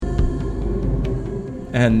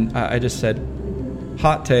And I just said,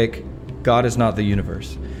 hot take, God is not the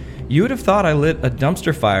universe. You would have thought I lit a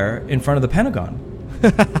dumpster fire in front of the Pentagon.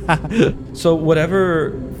 So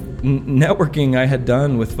whatever networking I had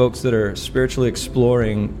done with folks that are spiritually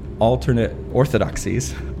exploring alternate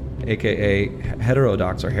orthodoxies, aka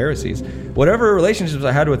heterodox or heresies, whatever relationships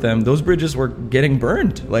I had with them, those bridges were getting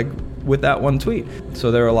burned, like with that one tweet.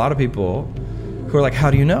 So there are a lot of people who are like,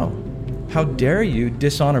 how do you know? How dare you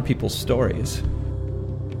dishonor people's stories?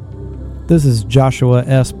 This is Joshua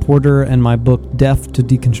S. Porter, and my book, Death to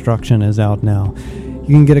Deconstruction, is out now.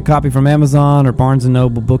 You can get a copy from Amazon or Barnes &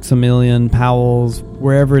 Noble, Books A Million, Powell's,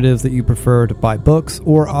 wherever it is that you prefer to buy books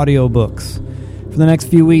or audiobooks. For the next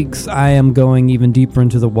few weeks, I am going even deeper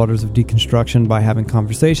into the waters of deconstruction by having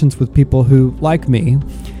conversations with people who, like me,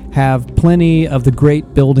 have plenty of the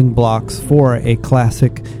great building blocks for a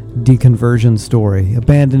classic deconversion story: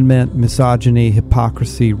 abandonment, misogyny,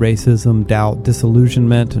 hypocrisy, racism, doubt,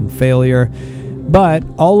 disillusionment, and failure. But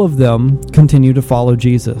all of them continue to follow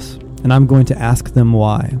Jesus, and I'm going to ask them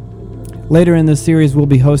why. Later in this series, we'll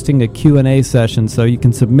be hosting a Q&A session, so you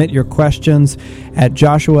can submit your questions at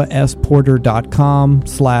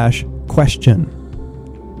joshuasporter.com/question.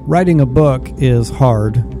 Writing a book is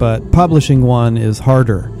hard, but publishing one is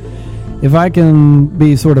harder. If I can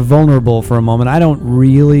be sort of vulnerable for a moment, I don't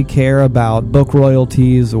really care about book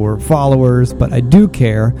royalties or followers, but I do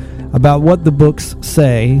care about what the books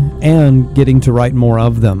say and getting to write more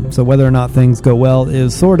of them. So whether or not things go well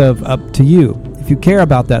is sort of up to you. If you care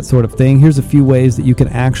about that sort of thing, here's a few ways that you can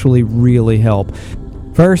actually really help.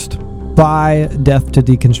 First, buy Death to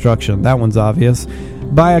Deconstruction. That one's obvious.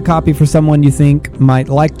 Buy a copy for someone you think might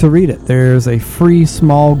like to read it. There's a free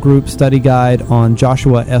small group study guide on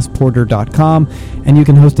joshuasporter.com, and you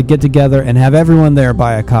can host a get-together and have everyone there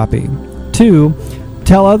buy a copy. 2,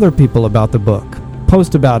 tell other people about the book.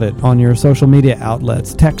 Post about it on your social media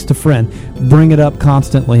outlets. Text a friend. Bring it up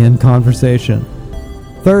constantly in conversation.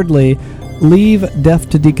 Thirdly, leave Death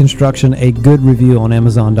to Deconstruction a good review on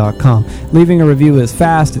Amazon.com. Leaving a review is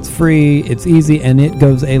fast, it's free, it's easy, and it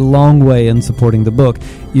goes a long way in supporting the book.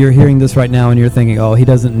 You're hearing this right now and you're thinking, oh, he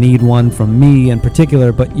doesn't need one from me in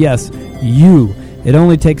particular, but yes, you. It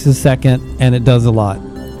only takes a second, and it does a lot.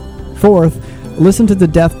 Fourth, listen to the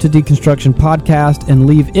Death to Deconstruction podcast and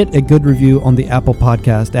leave it a good review on the Apple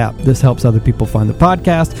Podcast app. This helps other people find the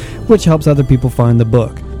podcast, which helps other people find the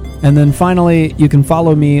book. And then finally, you can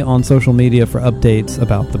follow me on social media for updates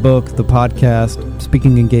about the book, the podcast,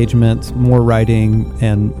 speaking engagements, more writing,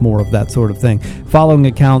 and more of that sort of thing. Following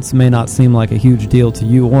accounts may not seem like a huge deal to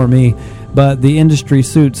you or me, but the industry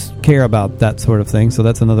suits care about that sort of thing, so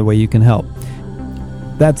that's another way you can help.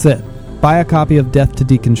 That's it. Buy a copy of Death to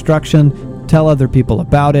Deconstruction. Tell other people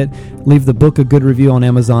about it. Leave the book a good review on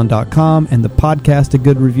Amazon.com and the podcast a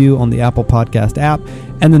good review on the Apple Podcast app,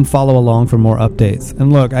 and then follow along for more updates.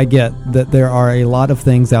 And look, I get that there are a lot of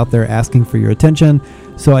things out there asking for your attention,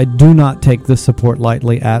 so I do not take this support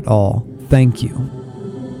lightly at all. Thank you.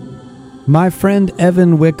 My friend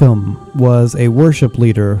Evan Wickham was a worship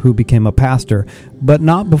leader who became a pastor, but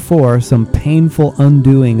not before some painful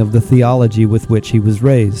undoing of the theology with which he was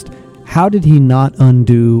raised. How did he not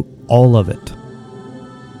undo all of it?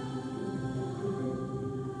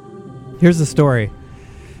 Here's the story.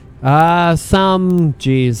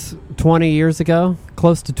 20 years ago,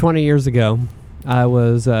 close to 20 years ago, I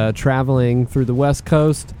was traveling through the West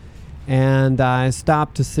Coast, and I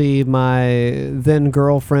stopped to see my then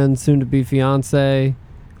girlfriend, soon-to-be fiance,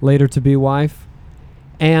 later-to-be wife,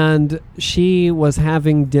 and she was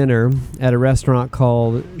having dinner at a restaurant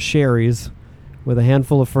called Sherry's with a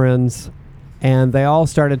handful of friends, and they all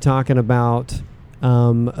started talking about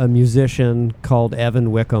a musician called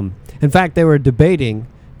Evan Wickham. In fact, they were debating.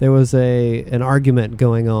 There was an argument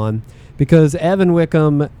going on because Evan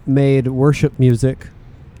Wickham made worship music.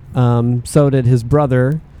 So did his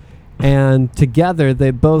brother. And together, they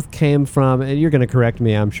both came from, and you're going to correct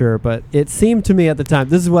me, I'm sure, but it seemed to me at the time,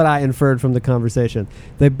 this is what I inferred from the conversation,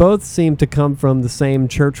 they both seemed to come from the same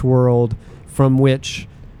church world from which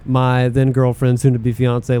my then girlfriend, soon-to-be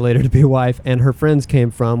fiance, later-to-be wife, and her friends came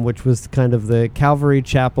from, which was kind of the Calvary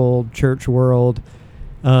Chapel church world.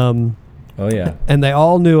 Oh, yeah. And they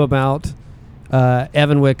all knew about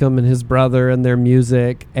Evan Wickham and his brother and their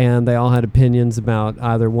music, and they all had opinions about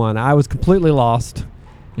either one. I was completely lost.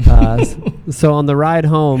 So on the ride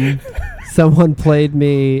home, someone played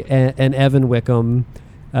me an Evan Wickham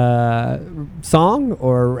song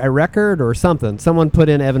or a record or something. Someone put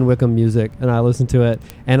in Evan Wickham music, and I listened to it.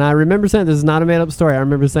 And I remember saying, this is not a made-up story. I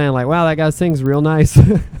remember saying, like, wow, that guy sings real nice.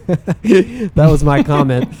 That was my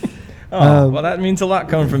comment. Well, that means a lot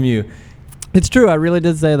coming from you. It's true. I really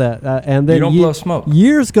did say that. And then You don't blow smoke.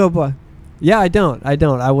 Years go by. Yeah, I don't.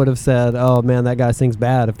 I would have said, oh, man, that guy sings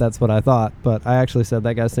bad if that's what I thought. But I actually said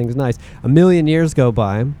that guy sings nice. A million years go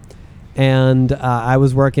by, and I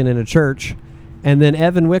was working in a church, and then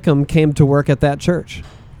Evan Wickham came to work at that church.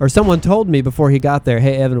 Or someone told me before he got there,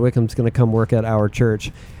 hey, Evan Wickham's going to come work at our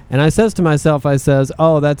church. And I says to myself,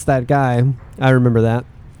 oh, that's that guy. I remember that.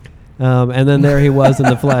 And then there he was in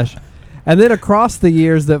the flesh. And then across the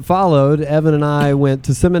years that followed, Evan and I went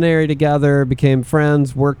to seminary together, became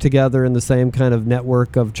friends, worked together in the same kind of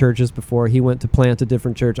network of churches before. He went to plant a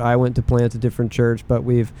different church. I went to plant a different church. But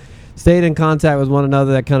we've stayed in contact with one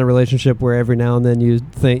another, that kind of relationship where every now and then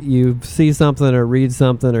you see something or read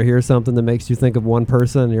something or hear something that makes you think of one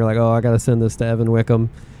person. And you're like, oh, I got to send this to Evan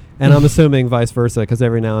Wickham. And I'm assuming vice versa, because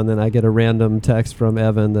every now and then I get a random text from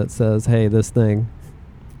Evan that says, hey, this thing.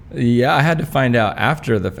 Yeah, I had to find out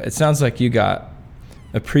after it sounds like you got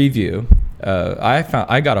a preview.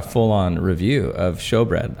 I got a full-on review of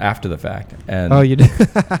Showbread after the fact. And oh, you did?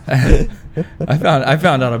 I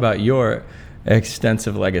found out about your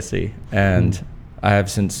extensive legacy, and I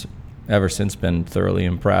have ever since been thoroughly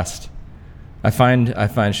impressed. I find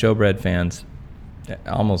Showbread fans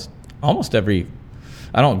almost every.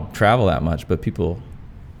 I don't travel that much, but people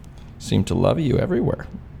seem to love you everywhere.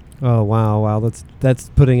 Oh, wow. That's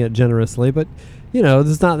putting it generously, but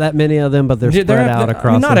there's not that many of them, but they're spread out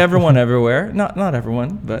across. Not everyone everywhere. Not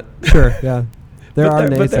everyone, but sure, yeah. There are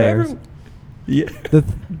naysayers. Yeah.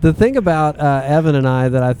 The thing about Evan and I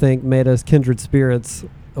that I think made us kindred spirits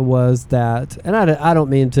was that, and I don't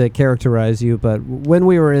mean to characterize you, but when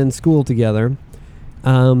we were in school together,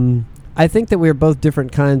 I think that we were both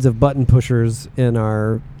different kinds of button pushers in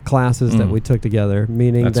our classes that we took together,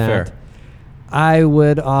 meaning That's that fair. I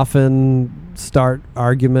would often start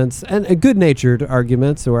arguments, and good-natured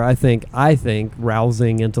arguments, or I think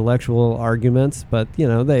rousing intellectual arguments, but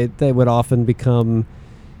they would often become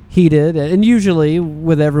heated, and usually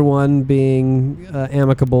with everyone being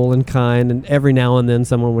amicable and kind, and every now and then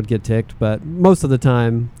someone would get ticked, but most of the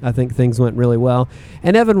time I think things went really well.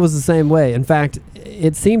 And Evan was the same way. In fact,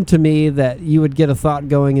 it seemed to me that you would get a thought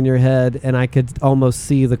going in your head, and I could almost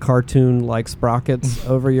see the cartoon-like sprockets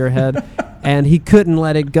over your head, and he couldn't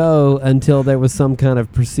let it go until there was some kind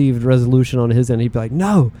of perceived resolution on his end. He'd be like,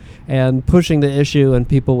 no, and pushing the issue, and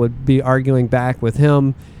people would be arguing back with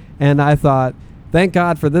him. And I thought, thank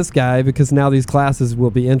God for this guy, because now these classes will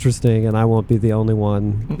be interesting and I won't be the only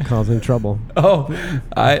one causing trouble. Oh,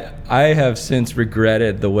 I have since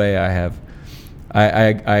regretted the way I have.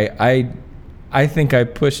 I think I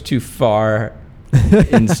pushed too far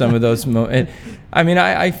in some of those moments. I mean,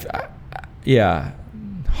 yeah,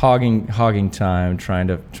 hogging time, trying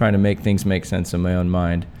to make things make sense in my own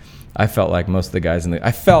mind. I felt like most of the guys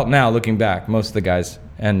I felt now looking back, most of the guys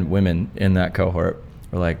and women in that cohort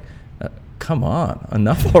were like, come on,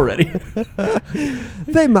 enough already.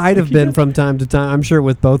 They might have been from time to time, I'm sure,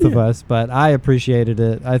 with both of us, but I appreciated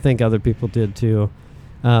it. I think other people did too.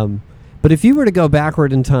 But if you were to go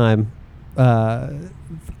backward in time,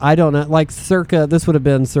 I don't know, like this would have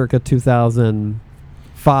been circa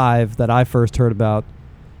 2005 that I first heard about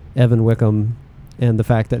Evan Wickham and the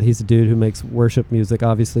fact that he's a dude who makes worship music.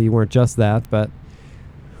 Obviously, you weren't just that, but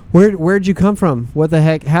Where'd you come from? What the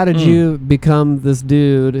heck? How did you become this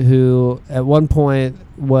dude who at one point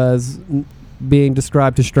was being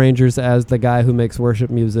described to strangers as the guy who makes worship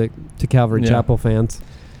music to Calvary Chapel fans,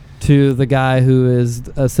 to the guy who is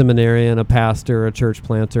a seminarian, a pastor, a church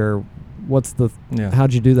planter?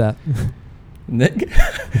 How'd you do that?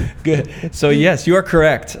 Good. So yes, you are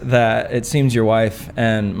correct that it seems your wife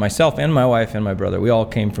and myself and my wife and my brother, we all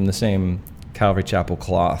came from the same Calvary Chapel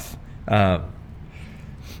cloth.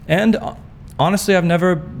 And honestly, I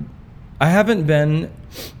haven't been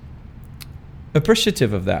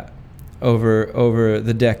appreciative of that over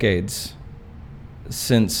the decades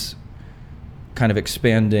since kind of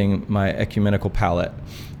expanding my ecumenical palette.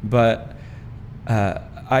 But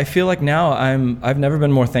I feel like now I've never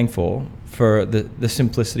been more thankful for the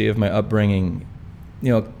simplicity of my upbringing.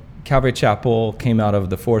 Calvary Chapel came out of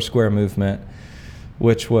the Foursquare movement,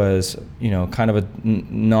 which was, kind of a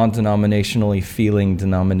non-denominationally feeling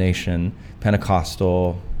denomination,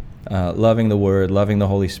 Pentecostal, loving the Word, loving the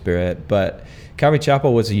Holy Spirit. But Calvary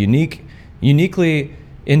Chapel was a uniquely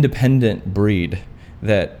independent breed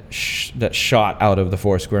that shot out of the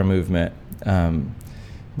Foursquare movement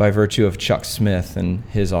by virtue of Chuck Smith and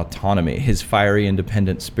his autonomy. His fiery,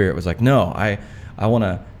 independent spirit was like, no, I want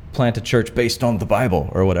to plant a church based on the Bible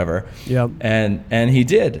or whatever. Yep. And he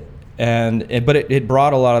did. But it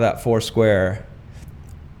brought a lot of that Foursquare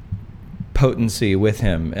potency with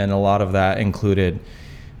him, and a lot of that included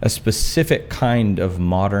a specific kind of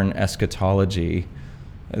modern eschatology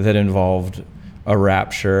that involved a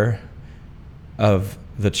rapture of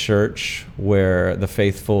the church where the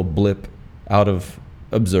faithful blip out of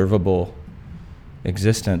observable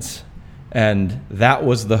existence. And that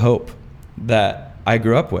was the hope that I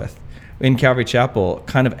grew up with. In Calvary Chapel,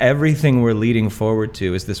 kind of everything we're leading forward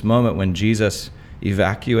to is this moment when Jesus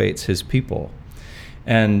evacuates his people.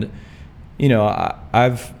 And, you know,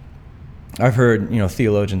 I've heard, you know,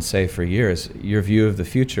 theologians say for years, your view of the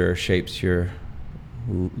future shapes your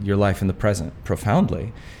life in the present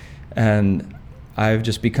profoundly. And I've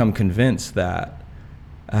just become convinced that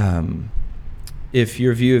if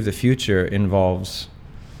your view of the future involves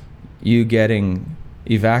you getting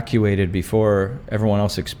evacuated before everyone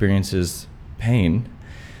else experiences pain,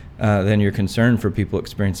 then your concern for people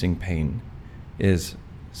experiencing pain is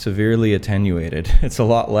severely attenuated. It's a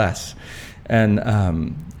lot less. And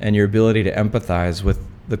your ability to empathize with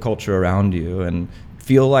the culture around you and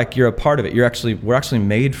feel like you're a part of it. We're actually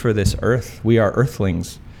made for this earth. We are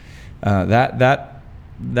earthlings. That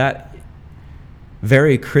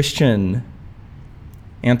very Christian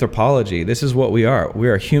anthropology, this is what we are. We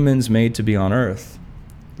are humans made to be on earth,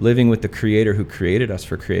 living with the Creator who created us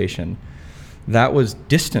for creation. That was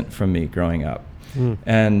distant from me growing up.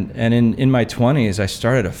 And in my 20s, I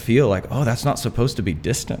started to feel like, oh, that's not supposed to be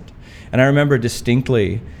distant. And I remember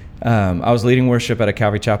distinctly, I was leading worship at a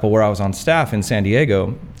Calvary Chapel where I was on staff in San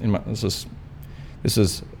Diego. This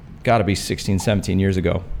is got to be 16, 17 years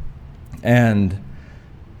ago. And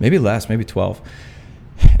maybe less, maybe 12.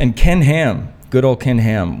 And Ken Ham, good old Ken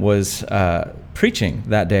Ham, was preaching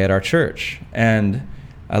that day at our church. And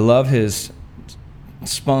I love his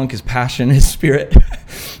spunk, his passion, his spirit.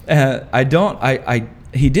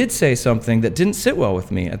 He did say something that didn't sit well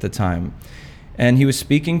with me at the time. And he was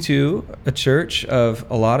speaking to a church of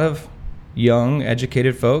a lot of young,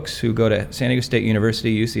 educated folks who go to San Diego State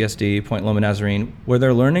University, UCSD, Point Loma Nazarene, where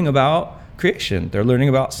they're learning about creation. They're learning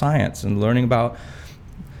about science and learning about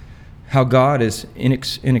how God is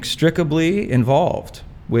inextricably involved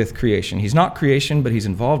with creation. He's not creation, but he's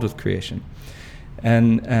involved with creation.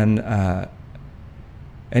 And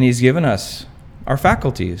he's given us our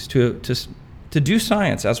faculties to do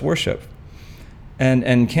science as worship.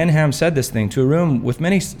 And Ken Ham said this thing to a room with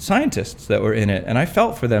many scientists that were in it. And I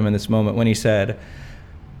felt for them in this moment when he said,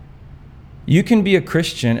 you can be a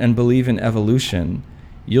Christian and believe in evolution.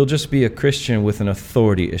 You'll just be a Christian with an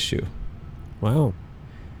authority issue. Wow.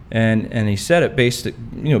 And he said it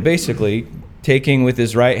basically taking with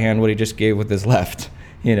his right hand what he just gave with his left,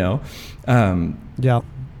 Yeah.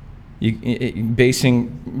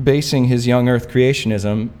 Basing his young earth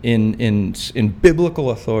creationism in biblical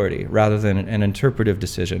authority rather than an interpretive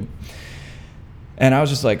decision. And I was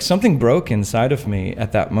just like, something broke inside of me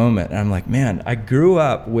at that moment. And I'm like, man, I grew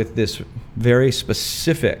up with this very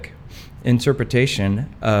specific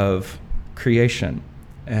interpretation of creation.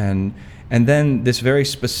 And then this very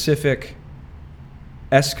specific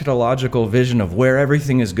eschatological vision of where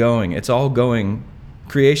everything is going. It's all going,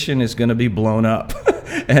 creation is going to be blown up.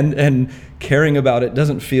 And caring about it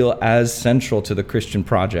doesn't feel as central to the Christian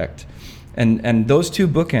project. And those two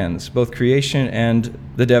bookends, both creation and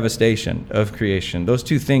the devastation of creation, those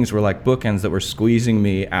two things were like bookends that were squeezing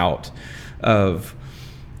me out of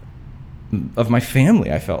my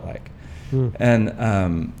family, I felt like.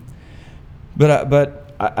 And but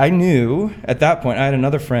I knew at that point, I had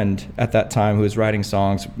another friend at that time who was writing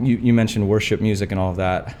songs. You mentioned worship music and all of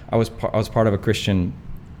that. I was part of a Christian,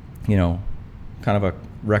 kind of a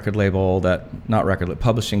record label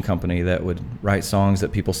publishing company that would write songs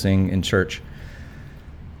that people sing in church.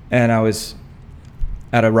 And I was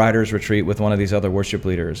at a writer's retreat with one of these other worship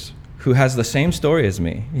leaders who has the same story as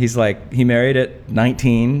me. He's like, he married at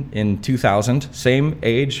 19 in 2000, same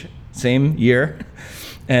age, same year,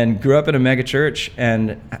 and grew up in a mega church,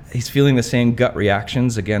 and he's feeling the same gut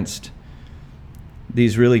reactions against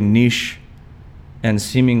these really niche and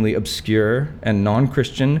seemingly obscure and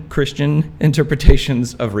non-Christian Christian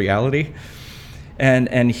interpretations of reality.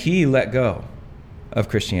 And he let go of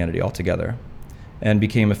Christianity altogether and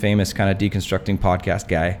became a famous kind of deconstructing podcast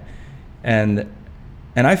guy. And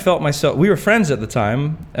I felt myself, we were friends at the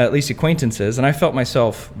time, at least acquaintances, and I felt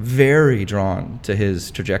myself very drawn to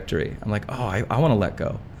his trajectory. I'm like, oh, I want to let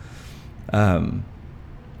go.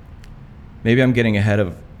 Maybe I'm getting ahead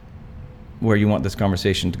of where you want this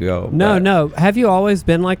conversation to go. No. Have you always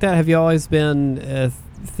been like that? Have you always been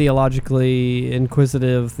theologically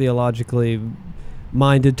inquisitive, theologically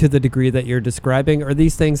minded to the degree that you're describing? Or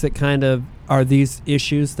these things that are these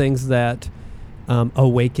issues, things that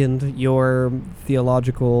awakened your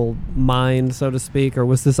theological mind, so to speak? Or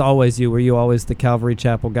was this always you? Were you always the Calvary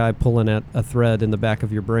Chapel guy pulling at a thread in the back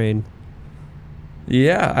of your brain?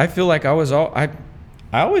 Yeah, I feel like I always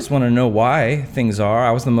want to know why things are.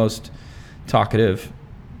 I was the most talkative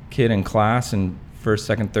kid in class in first,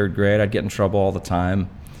 second, third grade. I'd get in trouble all the time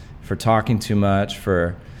for talking too much,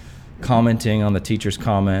 for commenting on the teacher's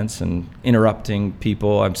comments and interrupting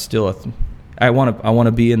people. I want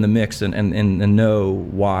to be in the mix and know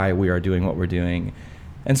why we are doing what we're doing.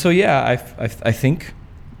 And so, yeah, I think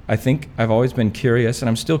I've always been curious, and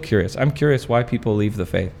I'm still curious. I'm curious why people leave the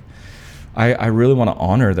faith. I really want to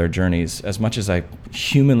honor their journeys as much as I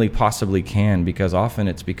humanly possibly can, because often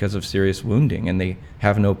it's because of serious wounding, and they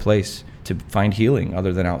have no place to find healing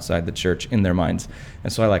other than outside the church in their minds.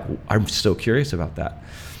 And so I'm so curious about that.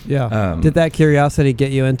 Yeah. Did that curiosity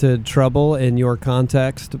get you into trouble in your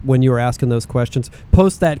context when you were asking those questions?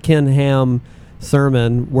 Post that Ken Ham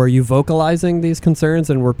sermon, were you vocalizing these concerns,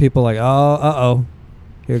 and were people like, oh,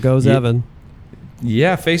 here goes Evan?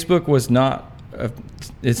 Yeah, Facebook was not...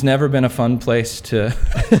 it's never been a fun place to...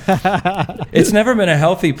 it's never been a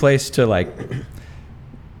healthy place to, like,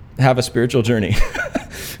 have a spiritual journey.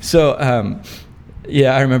 So,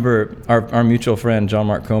 yeah, I remember our mutual friend, John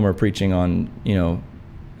Mark Comer, preaching on,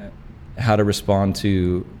 how to respond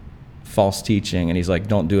to false teaching, and he's like,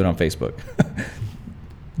 don't do it on Facebook.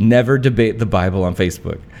 Never debate the Bible on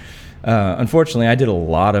Facebook. Unfortunately, I did a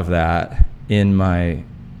lot of that in my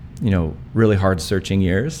really hard searching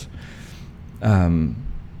years.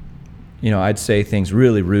 I'd say things,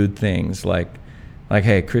 really rude things like,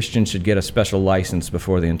 hey, Christians should get a special license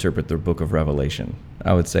before they interpret the book of Revelation.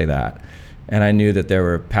 I would say that. And I knew that there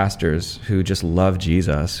were pastors who just love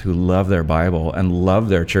Jesus, who love their Bible and love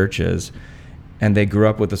their churches, and they grew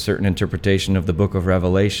up with a certain interpretation of the book of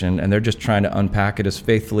Revelation, and they're just trying to unpack it as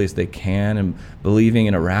faithfully as they can, and believing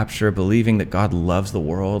in a rapture, believing that God loves the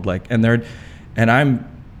world, and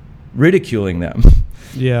I'm ridiculing them.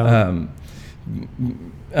 Yeah.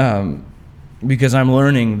 Because I'm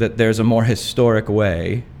learning that there's a more historic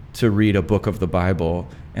way to read a book of the Bible,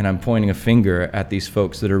 and I'm pointing a finger at these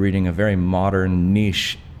folks that are reading a very modern,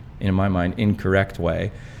 niche, in my mind, incorrect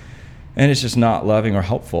way. And it's just not loving or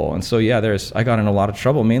helpful. And so, yeah, I got in a lot of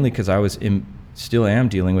trouble, mainly because I was still am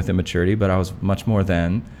dealing with immaturity, but I was much more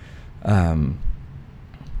then,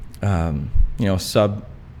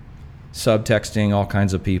 subtexting all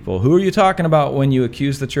kinds of people. Who are you talking about when you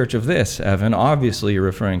accuse the church of this, Evan? Obviously, you're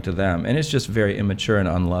referring to them. And it's just very immature and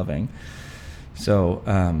unloving. So,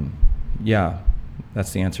 yeah,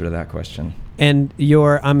 that's the answer to that question. And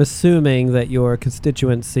I'm assuming that your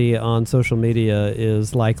constituency on social media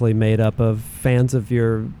is likely made up of fans of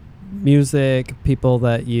your music, people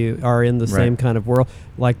that you are in the same kind of world,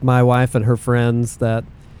 like my wife and her friends that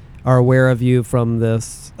are aware of you from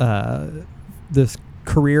this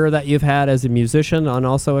career that you've had as a musician and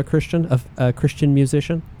also a Christian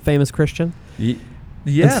musician, famous Christian.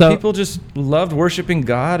 Yeah, so, people just loved worshiping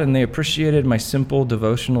God, and they appreciated my simple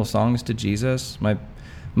devotional songs to Jesus. My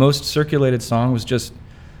most circulated song was just,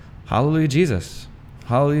 Hallelujah, Jesus.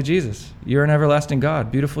 Hallelujah, Jesus. You're an everlasting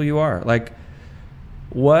God. Beautiful you are. Like,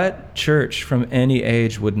 what church from any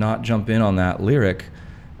age would not jump in on that lyric?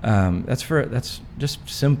 That's just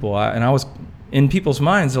simple. And I was... in people's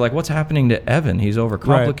minds, they're like, what's happening to Evan? He's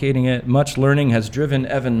overcomplicating it. Much learning has driven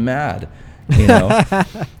Evan mad,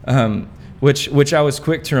 which I was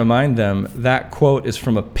quick to remind them, that quote is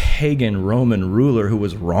from a pagan Roman ruler who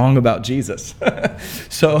was wrong about Jesus.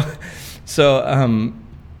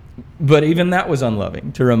 But even that was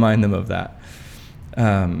unloving, to remind them of that.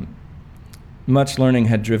 Much learning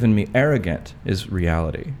had driven me arrogant is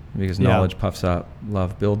reality, because knowledge puffs up,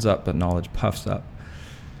 love builds up, but knowledge puffs up.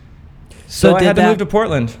 So I had to move to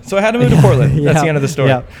Portland. That's the end of the story.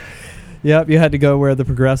 Yep, you had to go where the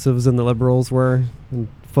progressives and the liberals were and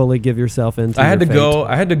fully give yourself into I had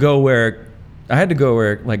to go where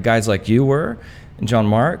like guys like you were, and John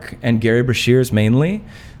Mark and Gary Brashears mainly,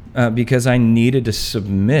 because I needed to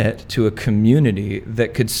submit to a community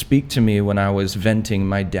that could speak to me when I was venting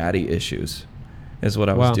my daddy issues, is what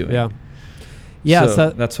I was doing. Yeah.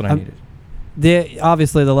 So that's what I needed.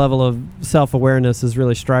 Obviously the level of self-awareness is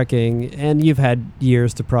really striking, and you've had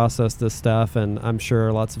years to process this stuff, and I'm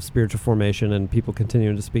sure lots of spiritual formation and people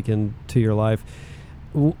continuing to speak into your life.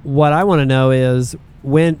 What I want to know is,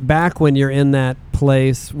 when you're in that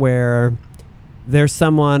place where there's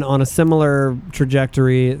someone on a similar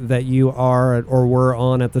trajectory that you are or were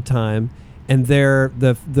on at the time, and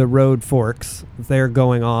the road forks, they're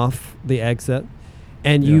going off the exit,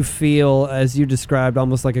 And you feel, as you described,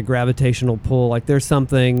 almost like a gravitational pull, like there's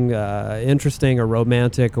something interesting or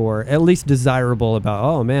romantic or at least desirable about,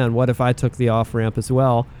 oh man, what if I took the off-ramp as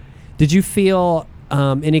well? Did you feel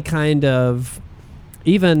any kind of,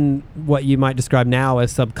 even what you might describe now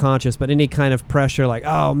as subconscious, but any kind of pressure like,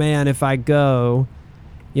 oh man, if I go,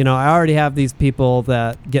 I already have these people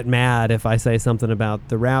that get mad if I say something about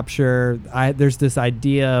the rapture. There's this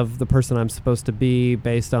idea of the person I'm supposed to be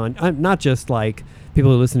based on, not just like people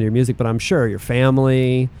who listen to your music, but I'm sure your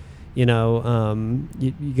family, you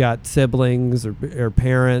got siblings or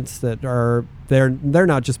parents that are, they're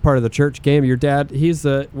not just part of the church game. Your dad,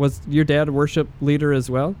 was your dad a worship leader as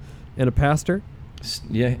well and a pastor?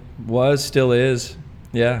 Yeah, still is.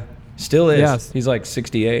 Yeah, still is. Yes. He's like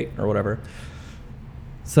 68 or whatever.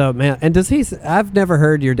 So, man, and I've never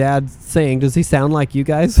heard your dad sing. Does he sound like you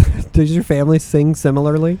guys? Does your family sing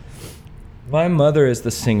similarly? My mother is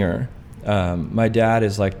the singer. My dad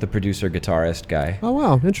is like the producer guitarist guy. Oh,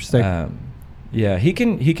 wow. Interesting. Yeah, he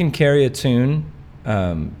can carry a tune,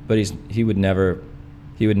 but he would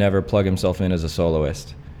never plug himself in as a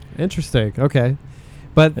soloist. Interesting. Okay.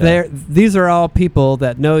 But these are all people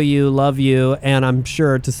that know you, love you, and I'm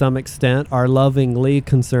sure to some extent are lovingly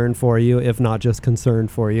concerned for you, if not just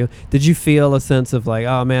concerned for you. Did you feel a sense of like,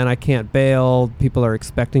 oh man, I can't bail, people are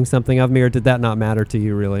expecting something of me, or did that not matter to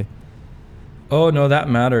you really? Oh, no, that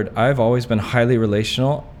mattered. I've always been highly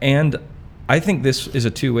relational, and I think this is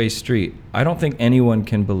a two-way street. I don't think anyone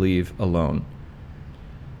can believe alone.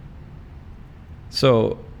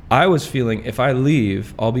 So I was feeling, if I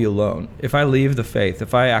leave, I'll be alone. If I leave the faith,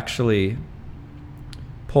 if I actually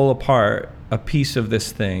pull apart a piece of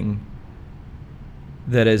this thing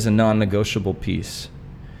that is a non-negotiable piece,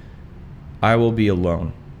 I will be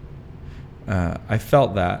alone. I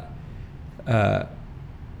felt that.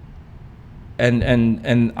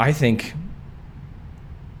 And I think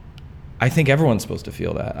everyone's supposed to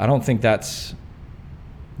feel that. I don't think that's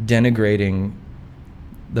denigrating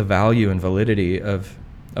the value and validity of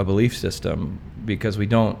a belief system, because we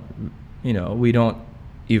don't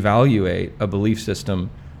evaluate a belief system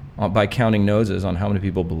by counting noses on how many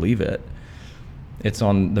people believe it. It's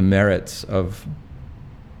on the merits of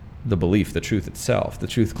the belief, the truth itself, the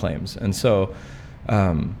truth claims. And so,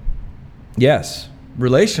 yes,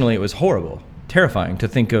 relationally it was horrible, terrifying to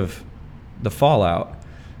think of the fallout.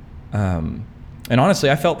 And honestly,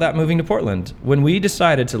 I felt that moving to Portland. When we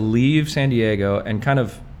decided to leave San Diego and kind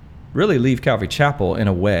of really leave Calvary Chapel in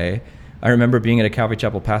a way, I remember being at a Calvary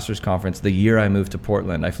Chapel pastors conference the year I moved to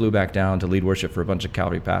Portland. I flew back down to lead worship for a bunch of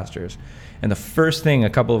Calvary pastors. And the first thing a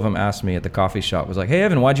couple of them asked me at the coffee shop was like, hey,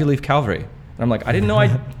 Evan, why'd you leave Calvary? And I'm like, I didn't know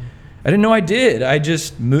I did.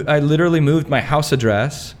 I literally moved my house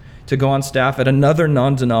address to go on staff at another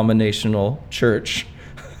non-denominational church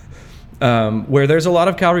where there's a lot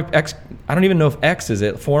of Calvary I don't even know if X is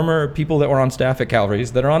it, former people that were on staff at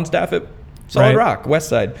Calvary's that are on staff at Solid Rock, West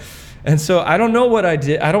Side. And so I don't know what I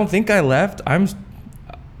did. I don't think I left.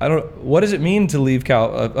 What does it mean to leave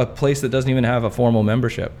a place that doesn't even have a formal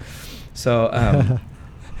membership? So,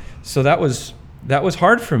 so that was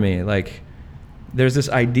hard for me. Like, there's this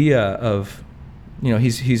idea of,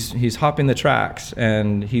 he's hopping the tracks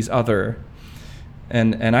and he's other,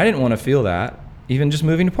 and I didn't want to feel that. Even just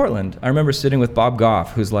moving to Portland, I remember sitting with Bob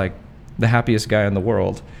Goff, who's like the happiest guy in the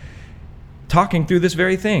world, talking through this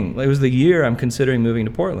very thing. It was the year I'm considering moving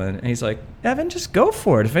to Portland. And he's like, Evan, just go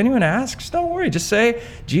for it. If anyone asks, don't worry. Just say,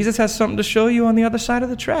 Jesus has something to show you on the other side of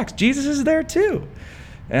the tracks. Jesus is there too.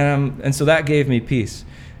 And so that gave me peace.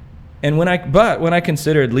 And when I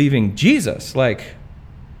considered leaving Jesus, like,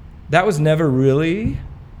 that was never really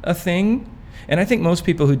a thing. And I think most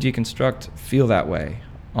people who deconstruct feel that way,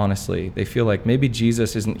 honestly. They feel like maybe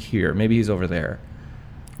Jesus isn't here. Maybe he's over there.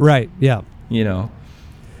 Right, yeah.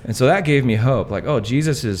 And so that gave me hope. Like, oh,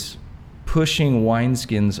 Jesus is pushing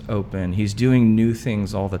wineskins open. He's doing new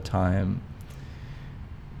things all the time.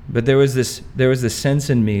 But there was this sense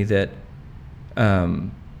in me that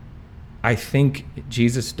I think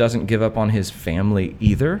Jesus doesn't give up on his family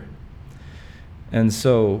either. And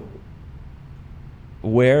so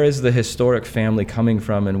where is the historic family coming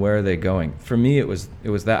from and where are they going? For me, it was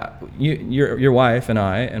that. Your wife and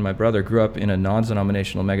I and my brother grew up in a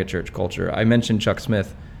non-denominational megachurch culture. I mentioned Chuck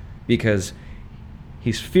Smith because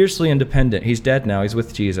he's fiercely independent. He's dead now. He's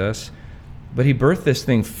with Jesus. But he birthed this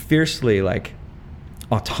thing fiercely, like,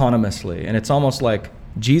 autonomously. And it's almost like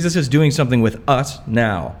Jesus is doing something with us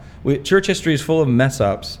now. Church history is full of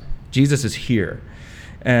mess-ups. Jesus is here.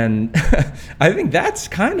 And I think that's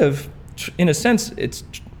kind of, in a sense, it's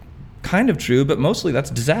kind of true, but mostly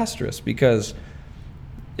that's disastrous because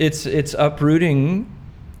it's uprooting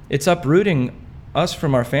us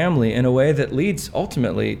from our family in a way that leads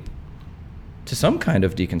ultimately to some kind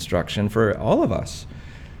of deconstruction for all of us.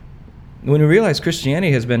 When we realize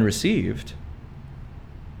Christianity has been received,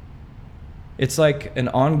 it's like an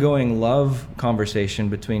ongoing love conversation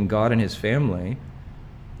between God and his family.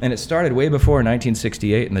 And it started way before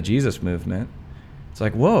 1968 in the Jesus movement. It's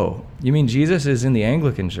like, whoa, you mean Jesus is in the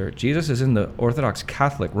Anglican Church? Jesus is in the Orthodox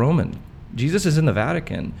Catholic Roman. Jesus is in the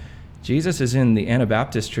Vatican. Jesus is in the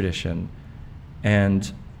Anabaptist tradition.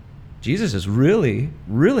 And Jesus is really,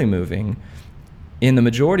 really moving in the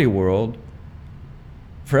majority world.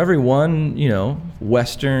 For every one,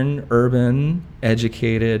 Western, urban,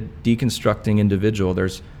 educated, deconstructing individual,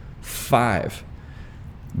 there's 5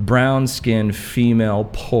 brown-skinned, female,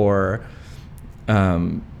 poor,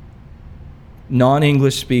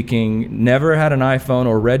 non-English speaking, never had an iPhone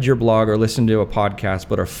or read your blog or listened to a podcast,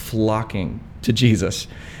 but are flocking to Jesus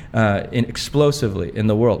explosively in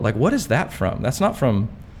the world. Like, what is that from? That's not from,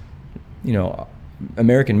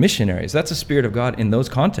 American missionaries. That's the Spirit of God in those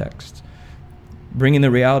contexts, bringing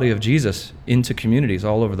the reality of Jesus into communities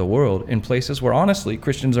all over the world in places where, honestly,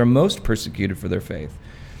 Christians are most persecuted for their faith.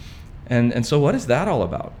 And so what is that all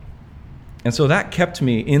about? And so that kept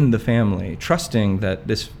me in the family, trusting that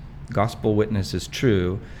this gospel witness is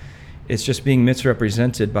true. It's just being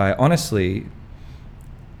misrepresented by, honestly,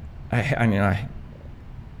 I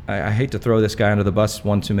hate to throw this guy under the bus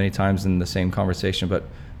one too many times in the same conversation, but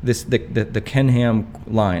the Ken Ham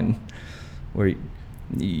line, where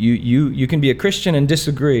you can be a Christian and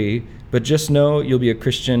disagree, but just know you'll be a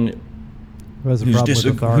Christian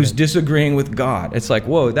who's disagreeing with God. It's like,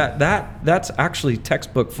 whoa, that's actually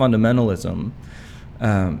textbook fundamentalism,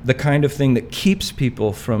 the kind of thing that keeps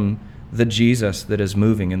people from the Jesus that is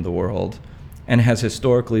moving in the world and has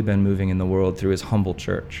historically been moving in the world through his humble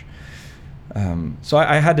church. So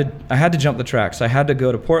I had to jump the tracks. I had to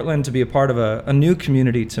go to Portland to be a part of a new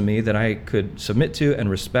community to me that I could submit to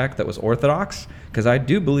and respect, that was Orthodox, because I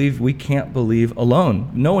do believe we can't believe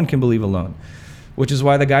alone. No one can believe alone, which is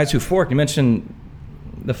why the guys who fork, you mentioned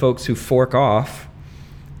the folks who fork off,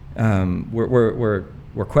 we're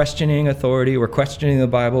questioning authority, we're questioning the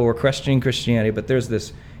Bible, we're questioning Christianity, but there's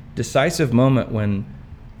this decisive moment when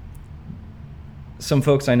some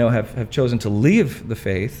folks I know have chosen to leave the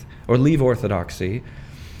faith or leave orthodoxy.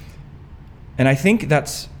 And I think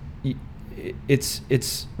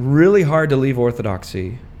it's really hard to leave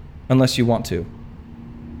orthodoxy unless you want to.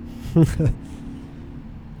 You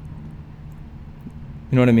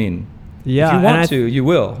know what I mean? Yeah. If you want to, you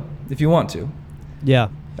will. If you want to. Yeah.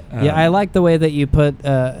 Yeah, I like the way that you put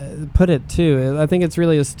it too. I think it's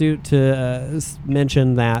really astute to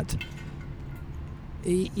mention that,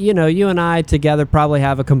 you and I together probably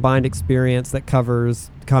have a combined experience that covers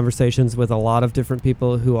conversations with a lot of different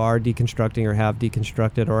people who are deconstructing or have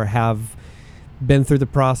deconstructed or have been through the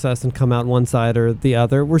process and come out one side or the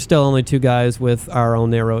other. We're still only 2 guys with our own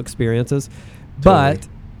narrow experiences. Totally. But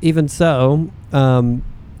even so,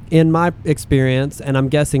 in my experience, and I'm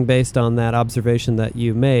guessing based on that observation that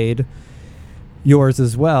you made, yours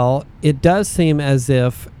as well, it does seem as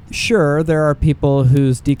if, sure, there are people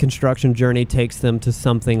whose deconstruction journey takes them to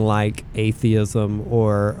something like atheism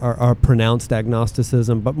or pronounced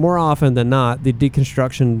agnosticism, but more often than not, the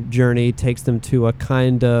deconstruction journey takes them to a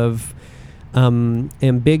kind of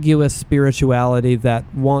ambiguous spirituality that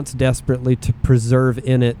wants desperately to preserve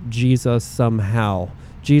in it Jesus somehow.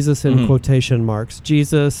 Jesus in quotation marks.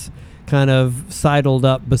 Jesus kind of sidled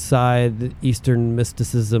up beside Eastern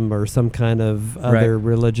mysticism or some kind of other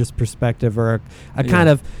religious perspective, or a kind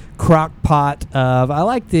of crock pot of I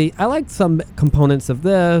like some components of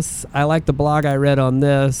this. I like the blog I read on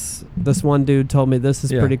this. This one dude told me this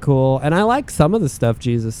is pretty cool, and I like some of the stuff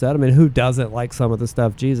Jesus said. I mean, who doesn't like some of the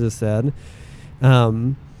stuff Jesus said?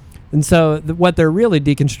 And so what they're really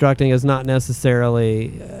deconstructing is not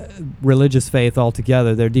necessarily religious faith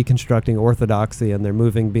altogether. They're deconstructing orthodoxy, and they're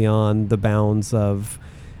moving beyond the bounds of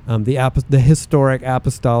the historic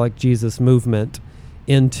apostolic Jesus movement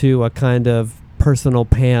into a kind of personal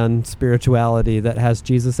pan spirituality that has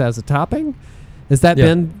Jesus as a topping. Has that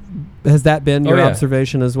been your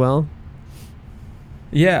observation as well?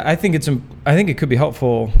 Yeah, I think it could be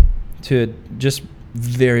helpful to just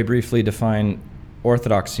very briefly define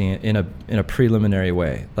orthodoxy in a preliminary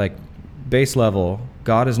way. Like, base level,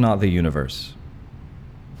 God is not the universe.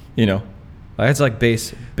 It's like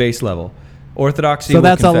base level. Orthodoxy. So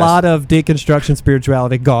that's a lot of deconstruction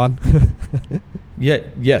spirituality gone. Yeah.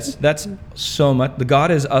 Yes, that's so much. The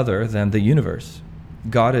God is other than the universe.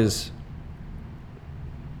 God is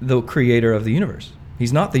the creator of the universe.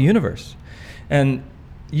 He's not the universe. And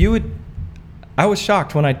I was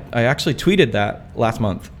shocked when I actually tweeted that last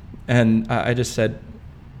month. And I just said,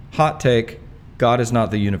 hot take, God is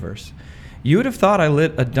not the universe. You would have thought I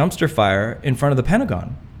lit a dumpster fire in front of the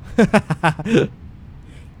Pentagon.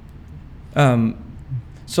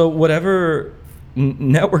 So whatever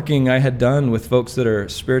networking I had done with folks that are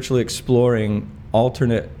spiritually exploring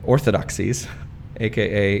alternate orthodoxies,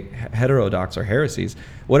 aka heterodox or heresies,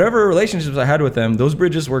 whatever relationships I had with them, those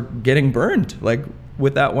bridges were getting burned, like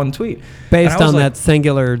with that one tweet. Based on that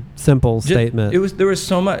singular, simple statement. There was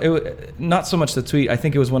so much, not so much the tweet, I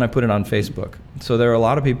think it was when I put it on Facebook. So there are a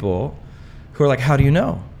lot of people who are like, how do you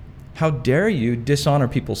know? How dare you dishonor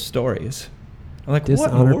people's stories? I'm like,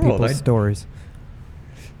 what in the world? People's stories.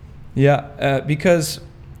 Yeah, because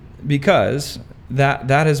that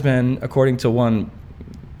has been, according to one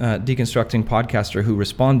deconstructing podcaster who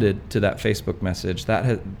responded to that Facebook message,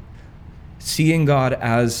 seeing God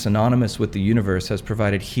as synonymous with the universe has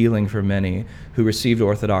provided healing for many who received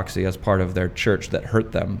orthodoxy as part of their church that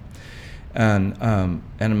hurt them. And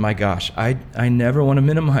my gosh, I never want to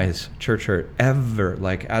minimize church hurt ever.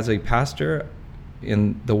 Like, as a pastor,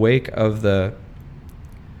 in the wake of the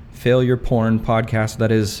failure porn podcast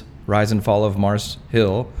that is Rise and Fall of Mars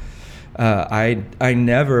Hill, I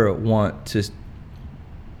never want to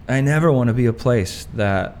be a place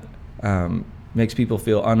that makes people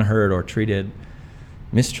feel unheard or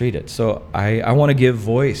mistreated. So I want to give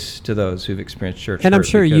voice to those who've experienced church hurt. And I'm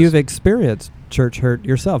sure you've experienced church hurt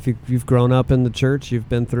yourself. You've grown up in the church. You've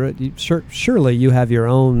been through it. Surely you have your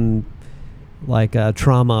own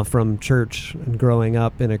trauma from church and growing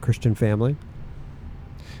up in a Christian family.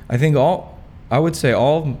 I think I would say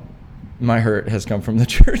all my hurt has come from the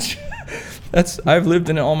church. I've lived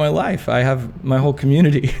in it all my life. My whole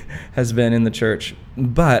community has been in the church.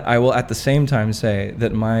 But I will at the same time say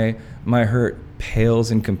that my hurt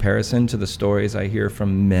pales in comparison to the stories I hear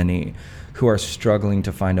from many who are struggling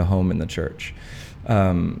to find a home in the church.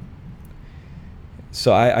 So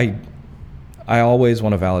I always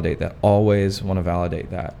want to validate that,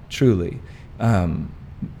 truly.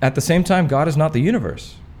 At the same time, God is not the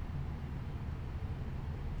universe.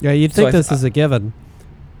 Yeah, you'd think this is a given.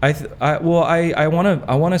 I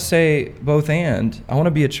want to say both and. I want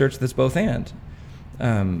to be a church that's both and.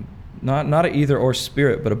 Not an either or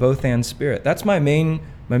spirit, but a both and spirit. That's my main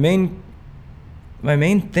thing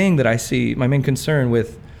that I see, my main concern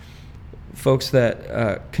with folks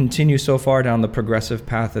that continue so far down the progressive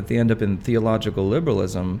path that they end up in theological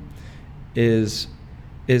liberalism is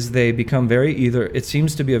they become it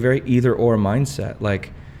seems to be a very either or mindset.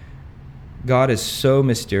 Like, God is so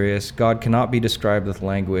mysterious. God cannot be described with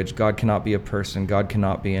language. God cannot be a person. God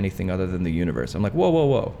cannot be anything other than the universe. I'm like,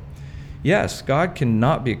 whoa. Yes, God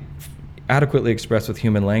cannot be adequately expressed with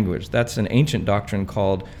human language. That's an ancient doctrine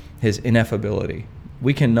called his ineffability.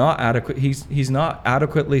 We cannot he's not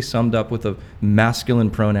adequately summed up with a masculine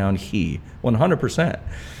pronoun he, 100%.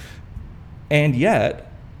 And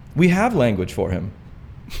yet, we have language for him.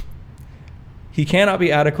 He cannot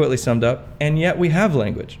be adequately summed up, and yet we have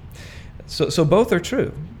language. So both are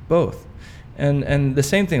true, both. And the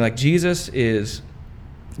same thing, like, Jesus is,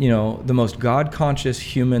 the most God-conscious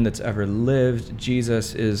human that's ever lived.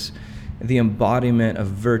 Jesus is the embodiment of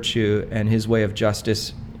virtue and his way of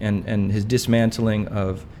justice and his dismantling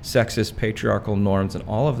of sexist, patriarchal norms and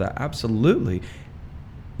all of that. Absolutely.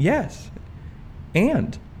 Yes.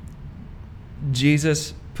 And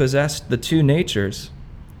Jesus possessed the two natures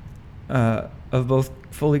of both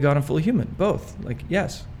fully God and fully human, both. Like,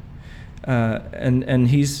 yes. And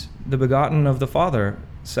he's the begotten of the Father,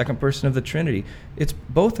 second person of the Trinity.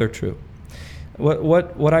 Both are true.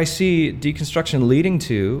 What I see deconstruction leading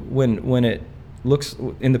to when it looks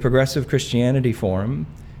in the progressive Christianity form,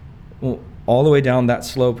 all the way down that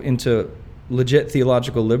slope into legit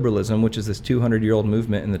theological liberalism, which is this 200-year-old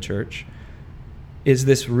movement in the church, is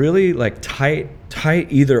this really like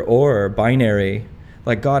tight either or binary.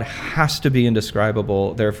 Like, God has to be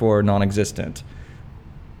indescribable, therefore non-existent,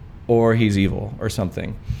 or he's evil or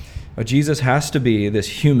something. But Jesus has to be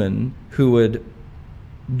this human who would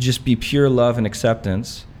just be pure love and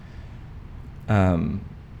acceptance,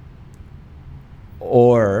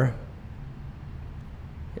 or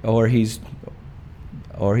he's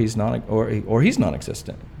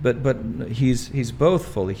non-existent. But he's both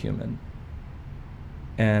fully human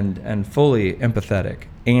and fully empathetic,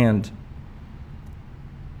 and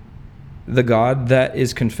the God that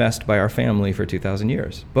is confessed by our family for 2,000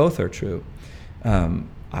 years. Both are true. I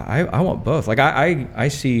want both. Like, I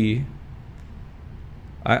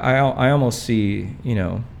almost see,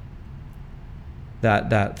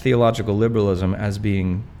 that theological liberalism as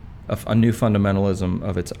being a new fundamentalism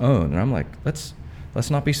of its own. And I'm like, let's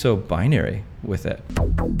not be so binary with it.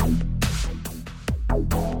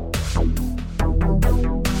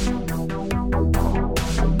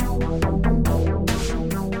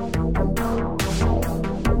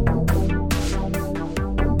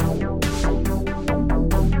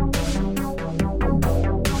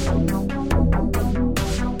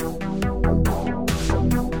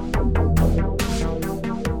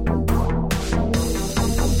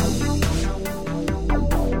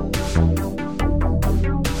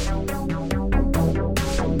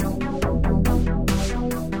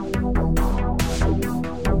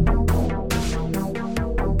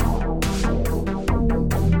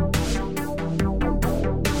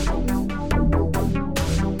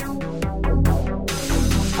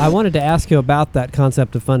 I wanted to ask you about that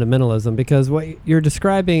concept of fundamentalism, because what you're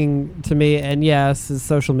describing to me, and yes,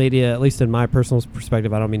 social media, at least in my personal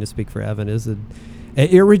perspective, I don't mean to speak for Evan, is an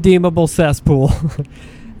irredeemable cesspool.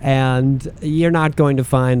 And you're not going to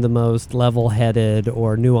find the most level-headed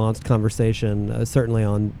or nuanced conversation, certainly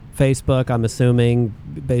on Facebook, I'm assuming,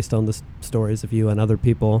 based on the stories of you and other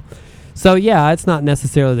people. So, yeah, it's not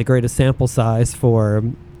necessarily the greatest sample size for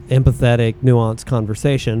empathetic, nuanced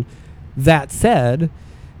conversation. That said,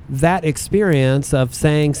 that experience of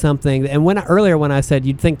saying something, and earlier when I said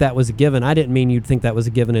you'd think that was a given, I didn't mean you'd think that was a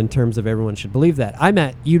given in terms of everyone should believe that. I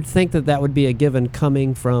meant you'd think that would be a given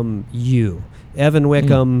coming from you. Evan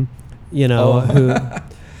Wickham,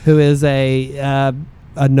 who is a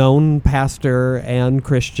known pastor and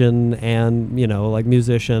Christian and, like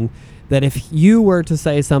musician, that if you were to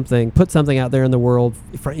say something, put something out there in the world,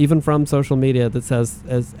 even from social media, that says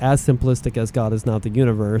as simplistic as God is not the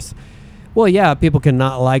universe, well, yeah, people can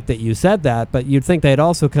not like that you said that, but you'd think they'd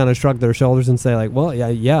also kind of shrug their shoulders and say, like, well,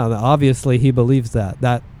 yeah, obviously he believes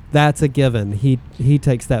that's a given. He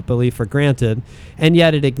takes that belief for granted, and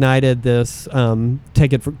yet it ignited this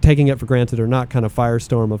taking it for granted or not kind of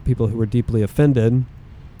firestorm of people who were deeply offended.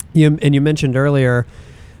 You mentioned earlier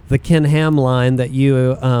the Ken Ham line that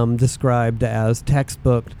you described as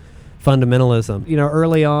textbook fundamentalism.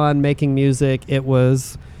 Early on making music, it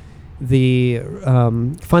was the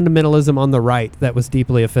fundamentalism on the right that was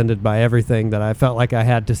deeply offended by everything that I felt like I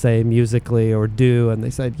had to say musically or do. And they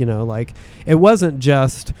said, it wasn't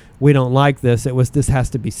just, we don't like this. It was, this has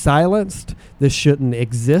to be silenced. This shouldn't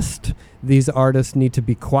exist. These artists need to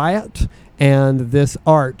be quiet. And this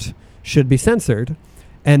art should be censored.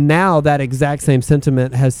 And now that exact same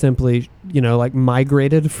sentiment has simply,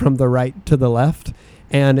 migrated from the right to the left.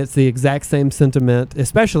 And it's the exact same sentiment,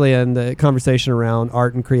 especially in the conversation around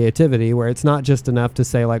art and creativity, where it's not just enough to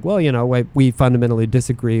say, like, well, we fundamentally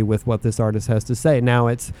disagree with what this artist has to say. Now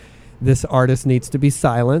it's, this artist needs to be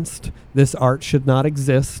silenced, this art should not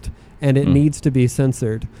exist, and it needs to be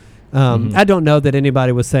censored. I don't know that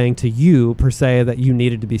anybody was saying to you, per se, that you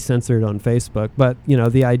needed to be censored on Facebook, but,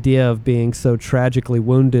 the idea of being so tragically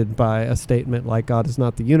wounded by a statement like God is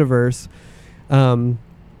not the universe,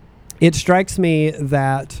 it strikes me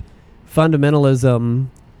that fundamentalism,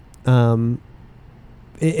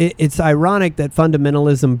 it's ironic that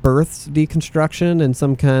fundamentalism births deconstruction in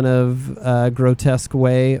some kind of grotesque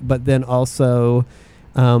way, but then also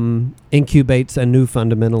incubates a new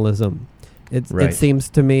fundamentalism. It seems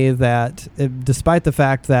to me that despite the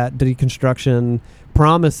fact that deconstruction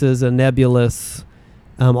promises a nebulous,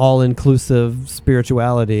 all-inclusive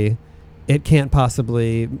spirituality, it can't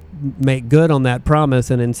possibly make good on that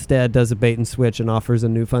promise, and instead does a bait and switch and offers a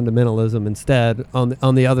new fundamentalism instead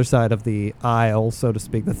on the other side of the aisle, so to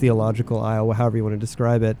speak, the theological aisle, however you want to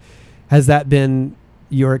describe it. Has that been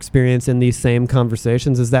your experience in these same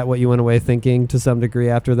conversations? Is that what you went away thinking to some degree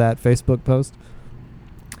after that Facebook post?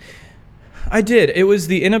 I did. It was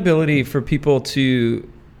the inability for people to,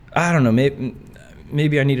 I don't know,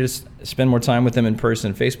 maybe I needed to spend more time with them in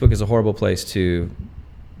person. Facebook is a horrible place to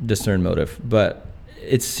discern motive, but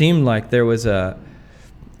it seemed like there was an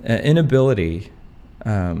inability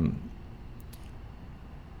in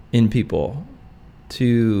people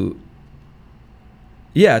to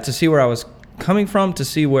see where I was coming from, to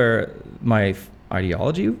see where my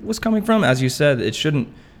ideology was coming from. As you said, it shouldn't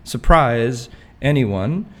surprise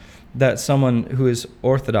anyone that someone who is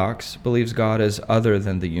orthodox believes God is other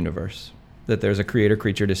than the universe, that there's a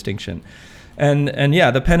creator-creature distinction. And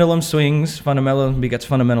yeah, the pendulum swings, fundamentalism begets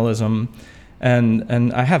fundamentalism,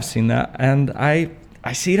 and I have seen that, and I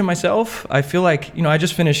see it in myself. I feel like, I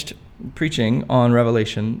just finished preaching on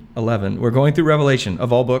Revelation 11. We're going through Revelation,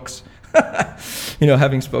 of all books,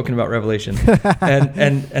 having spoken about Revelation.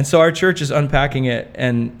 and so our church is unpacking it,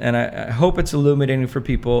 and I hope it's illuminating for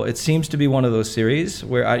people. It seems to be one of those series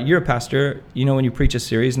where you're a pastor, when you preach a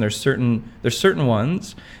series, and there's certain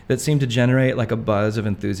ones that seem to generate like a buzz of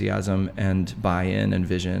enthusiasm and buy-in and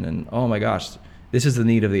vision, and oh my gosh, this is the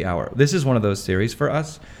need of the hour. This is one of those series for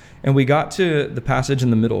us. And we got to the passage in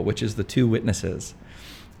the middle, which is the two witnesses.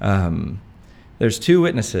 There's two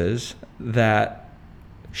witnesses that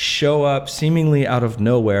show up seemingly out of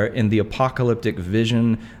nowhere in the apocalyptic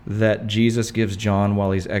vision that Jesus gives John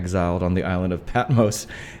while he's exiled on the island of Patmos.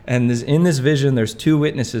 And in this vision, there's two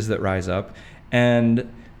witnesses that rise up, and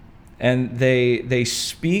they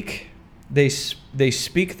speak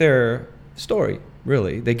their story.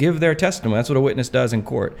 Really, they give their testimony. That's what a witness does in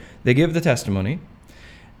court. They give the testimony,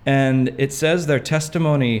 and it says their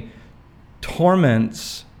testimony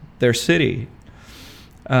torments their city.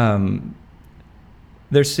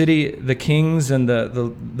 their city, the kings and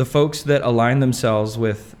the folks that align themselves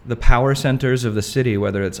with the power centers of the city,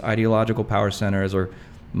 whether it's ideological power centers or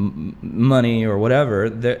money or whatever,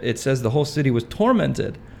 it says the whole city was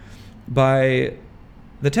tormented by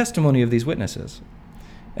the testimony of these witnesses.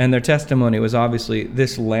 And their testimony was obviously,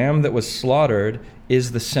 this lamb that was slaughtered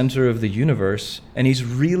is the center of the universe, and he's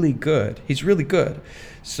really good. He's really good.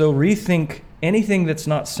 So rethink anything that's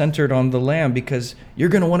not centered on the lamb, because you're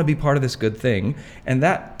going to want to be part of this good thing. And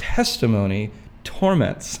that testimony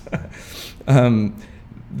torments the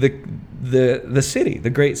city, the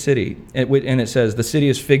great city. And it says the city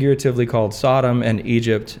is figuratively called Sodom and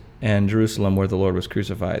Egypt and Jerusalem, where the Lord was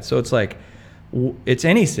crucified. So it's like, it's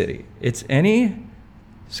any city. It's any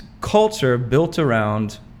culture built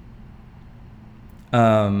around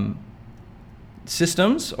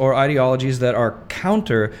systems or ideologies that are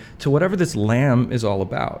counter to whatever this lamb is all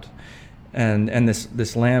about. And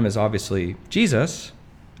this lamb is obviously Jesus,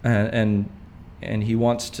 and he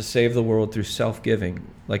wants to save the world through self-giving.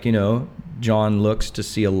 Like, John looks to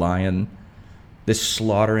see a lion, this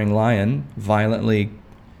slaughtering lion, violently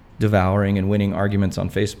devouring and winning arguments on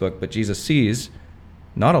Facebook, but Jesus sees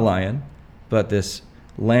not a lion, but this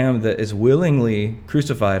lamb that is willingly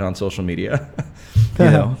crucified on social media,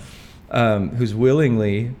 who's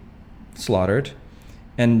willingly slaughtered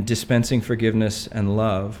and dispensing forgiveness and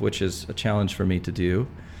love, which is a challenge for me to do.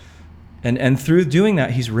 And through doing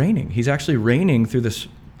that, he's reigning. He's actually reigning through this,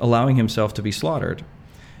 allowing himself to be slaughtered.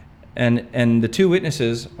 And the two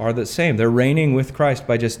witnesses are the same. They're reigning with Christ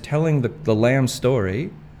by just telling the lamb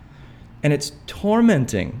story. And it's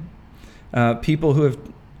tormenting people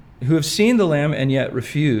who have seen the lamb and yet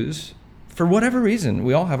refuse, for whatever reason.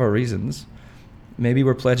 We all have our reasons. Maybe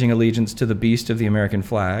we're pledging allegiance to the beast of the American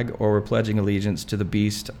flag, or we're pledging allegiance to the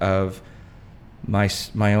beast of my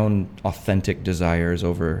own authentic desires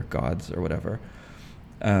over God's, or whatever.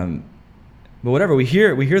 But whatever, we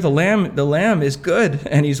hear the lamb is good,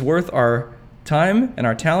 and he's worth our time and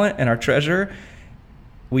our talent and our treasure.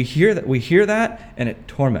 We hear that, and it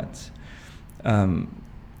torments. I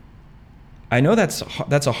know that's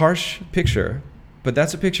a harsh picture, but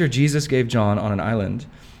that's a picture Jesus gave John on an island,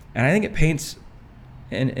 and I think it paints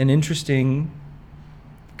an interesting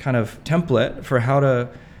kind of template for how to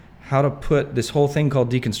put this whole thing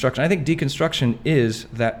called deconstruction. I think deconstruction is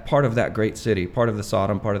that part of that great city, part of the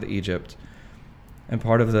Sodom, part of the Egypt, and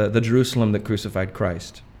part of the Jerusalem that crucified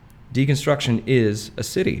Christ. Deconstruction is a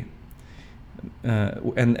city,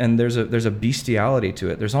 and there's a bestiality to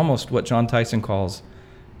it. There's almost what John Tyson calls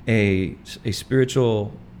a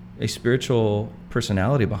spiritual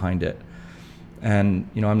personality behind it. And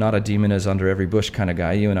I'm not a demon is under every bush kind of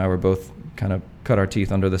guy. You and I were both kind of cut our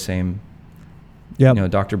teeth under the same,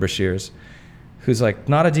 Dr. Bashir's, who's like,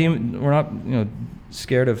 not a demon. We're not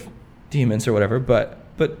scared of demons or whatever, but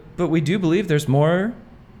we do believe there's more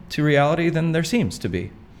to reality than there seems to be.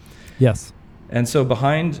 Yes. And so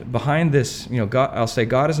behind this, God, I'll say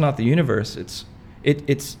God is not the universe.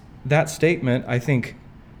 It's that statement, I think,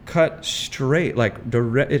 cut straight,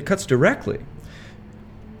 it cuts directly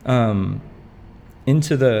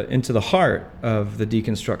into the heart of the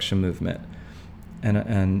deconstruction movement,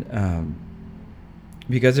 and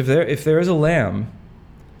because if there is a lamb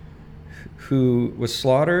who was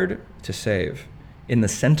slaughtered to save in the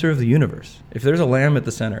center of the universe, if there's a lamb at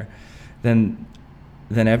the center, then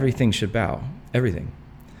everything should bow, everything.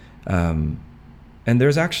 And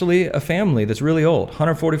there's actually a family that's really old.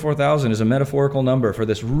 144,000 is a metaphorical number for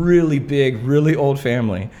this really big, really old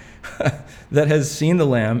family that has seen the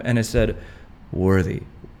lamb and has said, worthy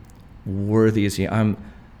is he. I'm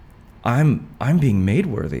being made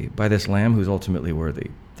worthy by this lamb who's ultimately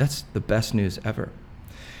worthy. That's the best news ever.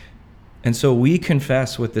 And so we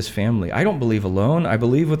confess with this family. I don't believe alone. I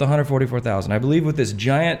believe with 144,000. I believe with this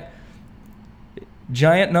giant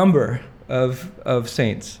number of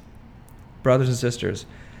saints, brothers and sisters,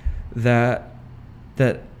 that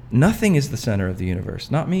nothing is the center of the universe.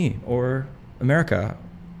 Not me or America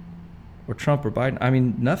or Trump or Biden. I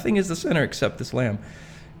mean, nothing is the center except this lamb.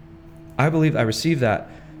 I believe I receive that.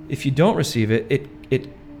 If you don't receive it, it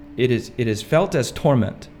is felt as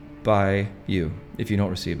torment by you if you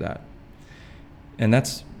don't receive that. And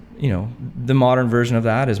that's, the modern version of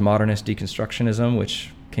that is modernist deconstructionism,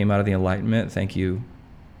 which came out of the Enlightenment. Thank you,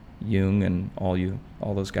 Jung and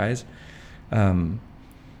all those guys. Who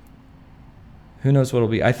knows what it'll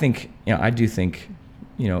be? I think, I do think,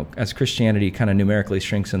 as Christianity kind of numerically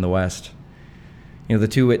shrinks in the West, the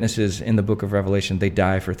two witnesses in the book of Revelation, they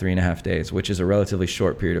die for 3.5 days, which is a relatively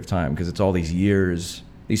short period of time because it's all these years,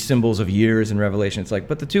 these symbols of years in Revelation. It's like,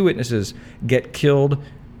 but the two witnesses get killed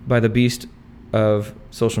by the beast of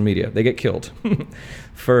social media. They get killed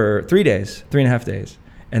for 3 days, 3.5 days,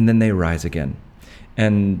 and then they rise again.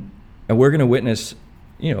 And we're going to witness,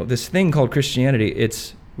 this thing called Christianity.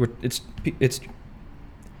 It's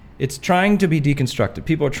trying to be deconstructed.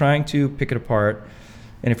 People are trying to pick it apart,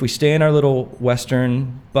 and if we stay in our little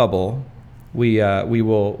Western bubble,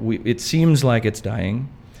 it seems like it's dying,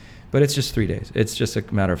 but it's just 3 days. It's just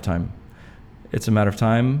a matter of time. It's a matter of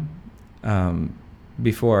time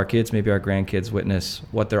before our kids, maybe our grandkids, witness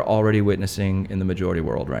what they're already witnessing in the majority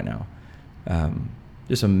world right now.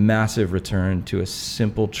 Just a massive return to a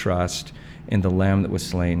simple trust in the Lamb that was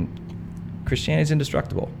slain. Christianity is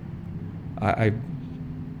indestructible. I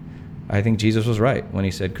think Jesus was right when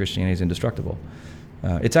he said Christianity is indestructible.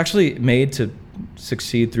 It's actually made to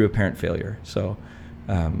succeed through apparent failure. So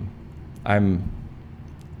I'm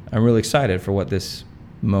really excited for what this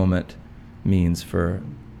moment means for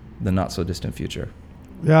the not so distant future.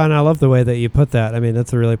 Yeah, and I love the way that you put that. I mean,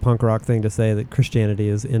 that's a really punk rock thing to say, that Christianity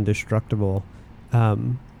is indestructible.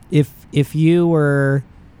 If you were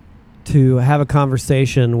to have a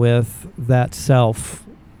conversation with that self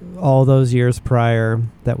all those years prior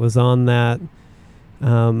that was on that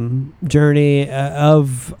journey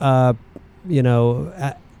of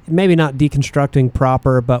maybe not deconstructing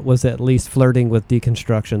proper, but was at least flirting with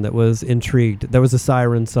deconstruction, that was intrigued. There was a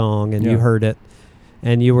siren song and you heard it,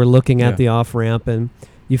 and you were looking at the off-ramp and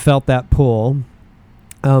you felt that pull.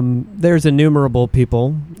 There's innumerable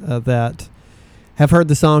people that have heard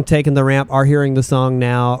the song, taken the ramp, are hearing the song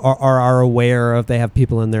now, or are aware of, they have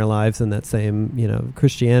people in their lives in that same,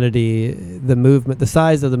 Christianity, the movement, the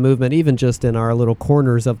size of the movement, even just in our little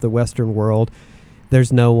corners of the Western world,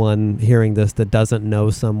 there's no one hearing this that doesn't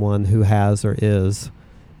know someone who has or is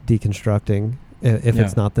deconstructing, if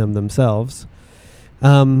it's not them themselves.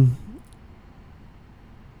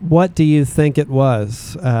 What do you think it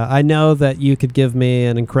was? I know that you could give me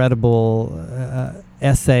an incredible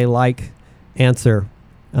essay-like answer,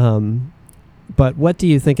 but what do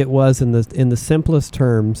you think it was in the simplest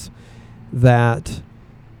terms that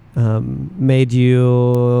made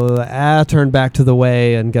you turn back to the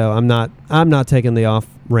way and go, I'm not taking the off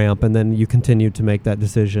ramp, and then you continued to make that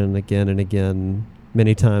decision again and again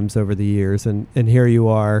many times over the years, and here you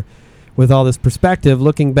are with all this perspective,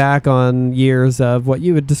 looking back on years of what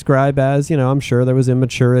you would describe as, I'm sure there was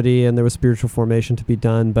immaturity and there was spiritual formation to be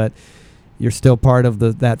done, but you're still part of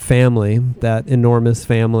that family, that enormous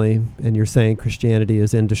family, and you're saying Christianity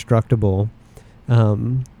is indestructible.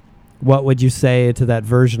 What would you say to that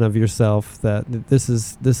version of yourself, that this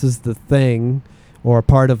is the thing, or a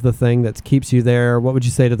part of the thing that keeps you there? What would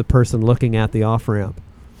you say to the person looking at the off-ramp?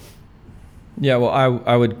 Yeah, well,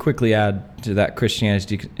 I would quickly add to that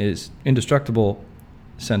Christianity is indestructible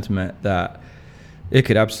sentiment that it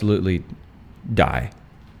could absolutely die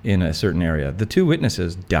in a certain area. The two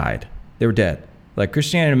witnesses died. They were dead. Like,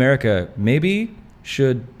 Christianity in America maybe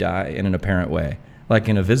should die in an apparent way. Like,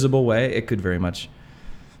 in a visible way, it could very much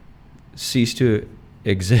cease to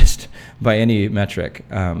exist by any metric.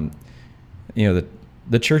 The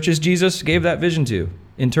churches Jesus gave that vision to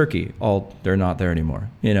in Turkey, they're not there anymore,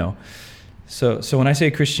 So when I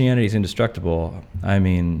say Christianity is indestructible, I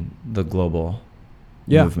mean the global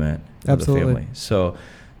movement of absolutely. the family. So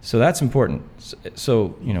that's important.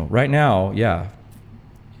 So right now,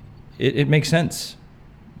 it makes sense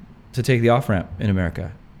to take the off-ramp in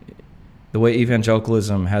America. The way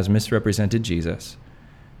evangelicalism has misrepresented Jesus,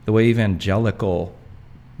 the way evangelical,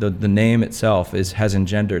 the name itself has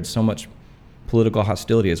engendered so much political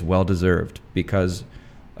hostility, is well-deserved because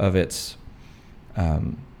of its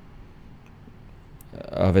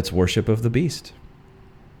worship of the beast.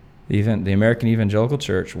 Even the American evangelical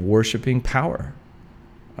church worshiping power,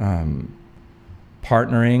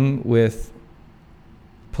 partnering with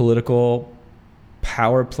political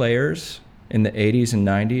power players in the 80s and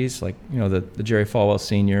 90s, like the Jerry Falwell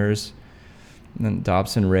seniors, and then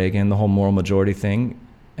Dobson, Reagan, the whole moral majority thing,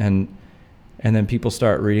 and then people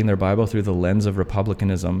start reading their Bible through the lens of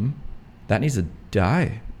republicanism. That needs to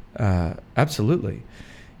die, absolutely,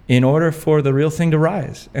 in order for the real thing to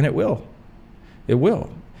rise, and it will. It will.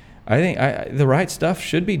 I think the right stuff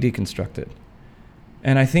should be deconstructed,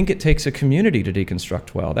 and I think it takes a community to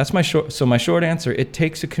deconstruct well. That's my short answer. It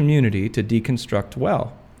takes a community to deconstruct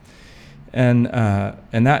well, and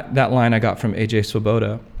that line I got from A.J.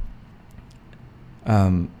 Swoboda.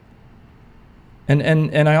 And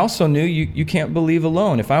I also knew you can't believe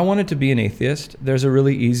alone. If I wanted to be an atheist, there's an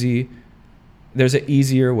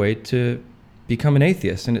easier way to become an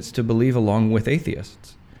atheist, and it's to believe along with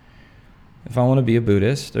atheists. If I want to be a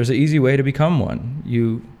Buddhist, there's an easy way to become one.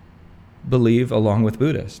 You believe along with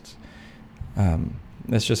Buddhists.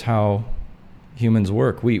 That's just how humans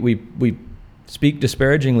work. We speak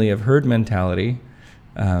disparagingly of herd mentality,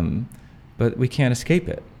 but we can't escape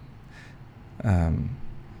it.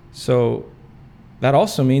 So that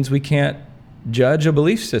also means we can't judge a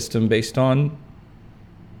belief system based on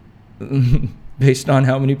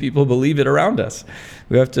how many people believe it around us.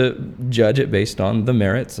 We have to judge it based on the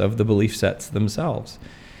merits of the belief sets themselves.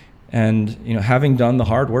 And, having done the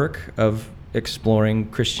hard work of exploring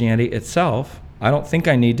Christianity itself, I don't think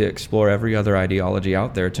I need to explore every other ideology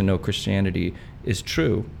out there to know Christianity is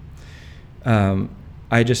true.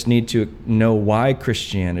 I just need to know why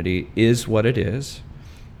Christianity is what it is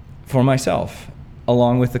for myself,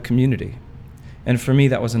 along with the community. And for me,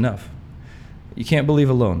 that was enough. You can't believe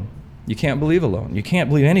alone. You can't believe alone. You can't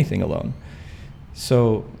believe anything alone.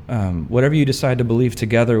 So whatever you decide to believe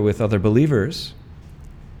together with other believers,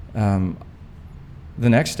 the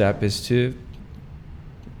next step is to,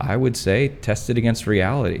 I would say, test it against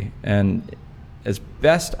reality. And as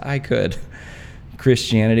best I could,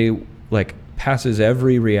 Christianity passes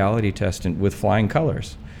every reality test with flying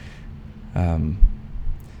colors.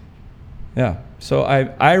 So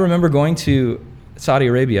I remember going to Saudi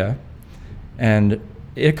Arabia, and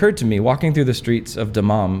it occurred to me, walking through the streets of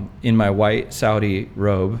Dammam in my white Saudi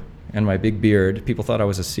robe and my big beard, people thought I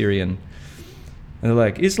was a Syrian. And they're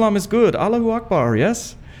like, Islam is good, Allahu Akbar,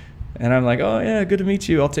 yes? And I'm like, oh yeah, good to meet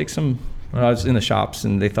you, I'll take some. Well, I was in the shops,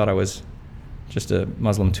 and they thought I was just a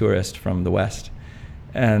Muslim tourist from the West.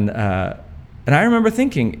 And I remember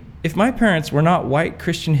thinking, if my parents were not white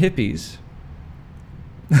Christian hippies,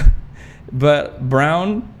 but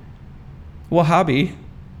brown Wahhabi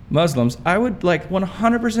Muslims, I would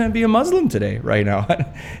 100% be a Muslim today, right now,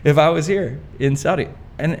 if I was here in Saudi.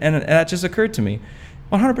 And that just occurred to me,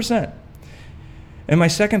 100%. And my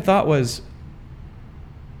second thought was,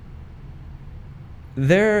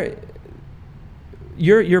 your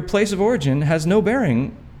place of origin has no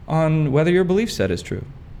bearing on whether your belief set is true.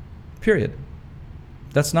 Period.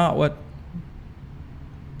 That's not what.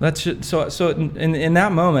 So in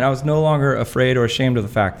that moment, I was no longer afraid or ashamed of the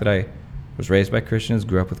fact that I was raised by Christians,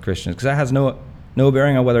 grew up with Christians, because that has no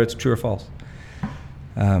bearing on whether it's true or false.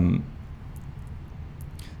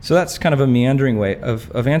 So that's kind of a meandering way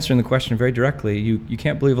of answering the question very directly. You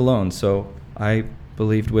can't believe alone. So I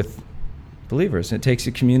believed with believers. It takes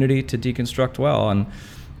a community to deconstruct well. And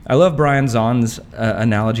I love Brian Zahn's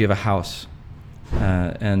analogy of a house.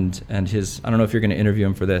 And his, I don't know if you're going to interview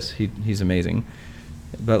him for this. He's amazing.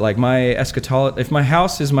 But my eschatology, if my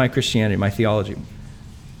house is my Christianity, my theology,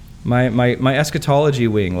 my eschatology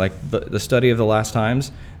wing, the study of the last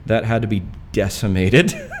times, that had to be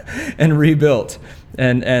decimated and rebuilt.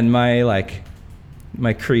 And my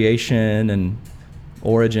creation and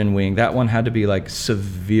origin wing, that one had to be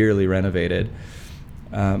severely renovated.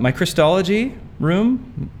 My Christology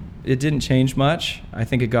room, it didn't change much. I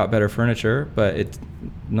think it got better furniture, but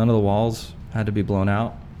none of the walls had to be blown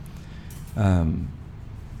out.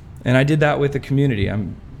 And I did that with the community.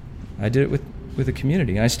 I did it with the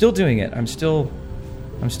community, and I'm still doing it. I'm still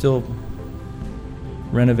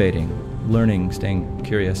renovating, learning, staying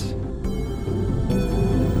curious.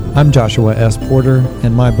 I'm Joshua S. Porter,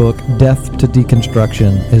 and my book, Death to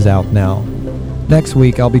Deconstruction, is out now. Next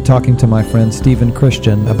week, I'll be talking to my friend Stephen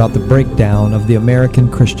Christian about the breakdown of the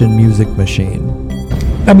American Christian music machine.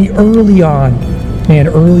 I mean, early on,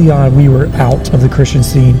 we were out of the Christian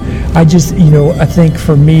scene. I just, I think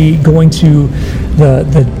for me, going to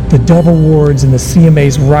the Dove Awards and the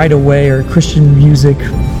CMAs right away, or Christian music,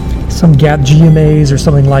 some GMAs or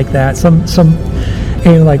something like that,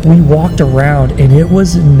 and we walked around, and it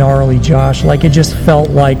was gnarly, Josh. It just felt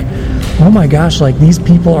like, oh my gosh, these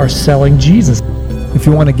people are selling Jesus. If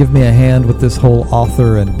you want to give me a hand with this whole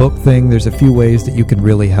author and book thing, there's a few ways that you can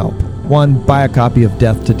really help. 1, buy a copy of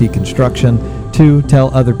Death to Deconstruction. 2,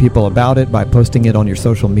 tell other people about it by posting it on your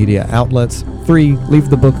social media outlets. 3, leave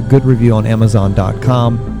the book a good review on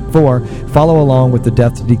Amazon.com. 4, follow along with the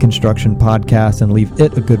Death to Deconstruction podcast and leave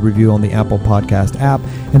it a good review on the Apple Podcast app.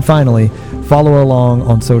 And finally, follow along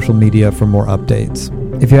on social media for more updates.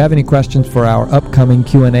 If you have any questions for our upcoming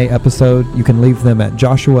Q&A episode, you can leave them at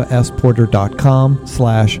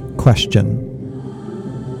joshuasporter.com/question.